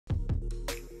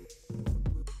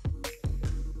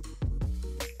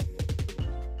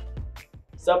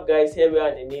Sup guys, here we are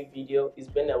in a new video. It's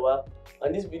been a while.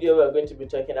 On this video we are going to be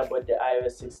talking about the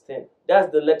iOS 16.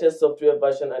 That's the latest software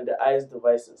version on the iOS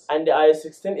devices. And the iOS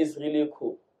 16 is really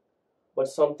cool. But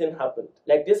something happened.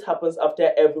 Like this happens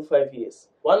after every 5 years.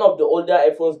 One of the older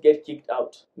iPhones get kicked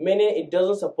out, meaning it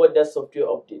doesn't support that software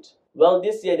update. Well,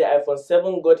 this year the iPhone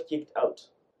 7 got kicked out.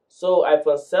 So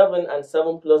iPhone 7 and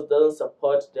 7 Plus doesn't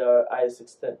support the iOS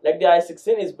 16. Like the iOS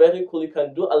 16 is very cool, you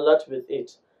can do a lot with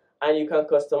it. And you can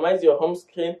customize your home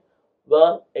screen.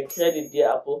 Well, a credit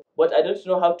dear Apple. But I don't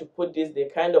know how to put this, they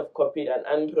kind of copied an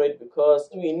Android because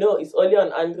we know it's only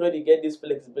on Android you get this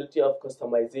flexibility of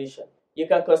customization. You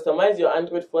can customize your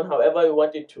Android phone however you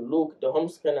want it to look, the home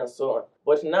screen and so on.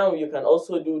 But now you can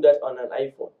also do that on an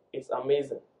iPhone. It's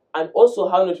amazing. And also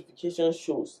how notification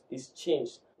shows is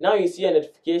changed. Now you see your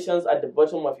notifications at the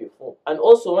bottom of your phone. And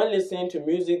also when listening to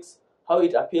music, how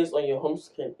it appears on your home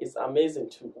screen is amazing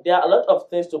too. There are a lot of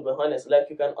things to be honest, like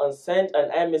you can unsend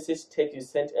an iMessage text you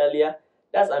sent earlier.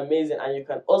 That's amazing, and you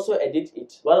can also edit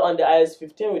it. Well, on the iOS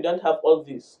 15 we don't have all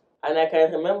this. And I can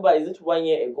remember, is it 1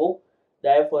 year ago, the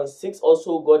iPhone 6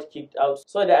 also got kicked out.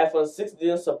 So the iPhone 6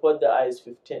 didn't support the iOS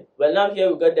 15. Well, now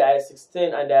here we got the iOS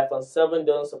 16 and the iPhone 7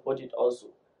 doesn't support it also.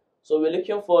 So we're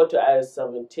looking forward to iOS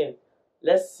 17.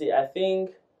 Let's see, I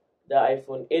think the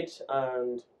iPhone 8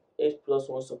 and 8 Plus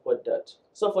won't support that.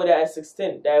 So for the iOS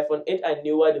 16, the iPhone 8 and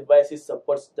newer devices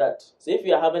supports that. So if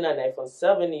you are having an iPhone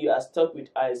 7, you are stuck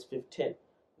with iOS 15.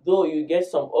 Though you get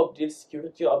some updates,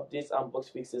 security updates and bug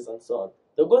fixes and so on.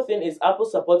 The good thing is Apple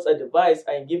supports a device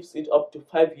and gives it up to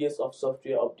 5 years of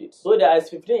software updates. So the iOS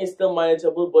 15 is still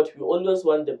manageable, but we always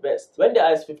want the best. When the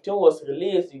iOS 15 was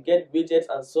released, you get widgets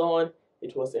and so on.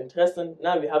 It was interesting.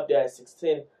 Now we have the iOS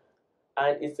 16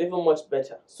 and it's even much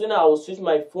better. Soon I will switch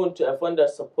my phone to a phone that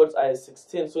supports iOS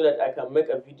 16 so that I can make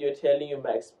a video telling you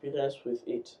my experience with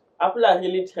it. Apple are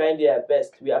really trying their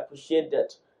best. We appreciate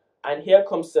that. And here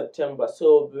comes September,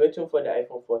 so we'll be waiting for the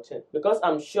iPhone 14. Because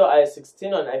I'm sure iOS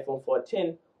 16 on iPhone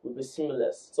 14 will be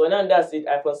seamless. So now that's it.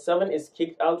 iPhone 7 is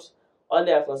kicked out. All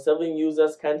the iPhone 7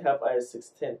 users can't have iOS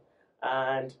 16.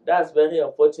 And that's very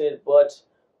unfortunate, but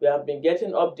we have been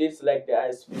getting updates like the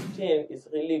iOS 15. It's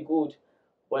really good.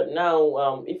 But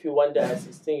now, if you want the iOS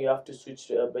 16, you have to switch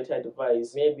to a better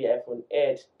device. Maybe iPhone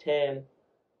 8, 10,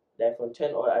 the iPhone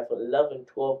 10 or iPhone 11,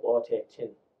 12 or 13.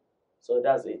 So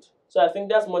that's it. So I think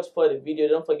that's much for the video.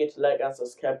 Don't forget to like and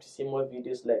subscribe to see more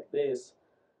videos like this.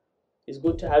 It's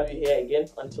good to have you here again.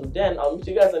 Until then, I'll meet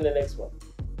you guys in the next one.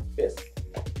 Peace.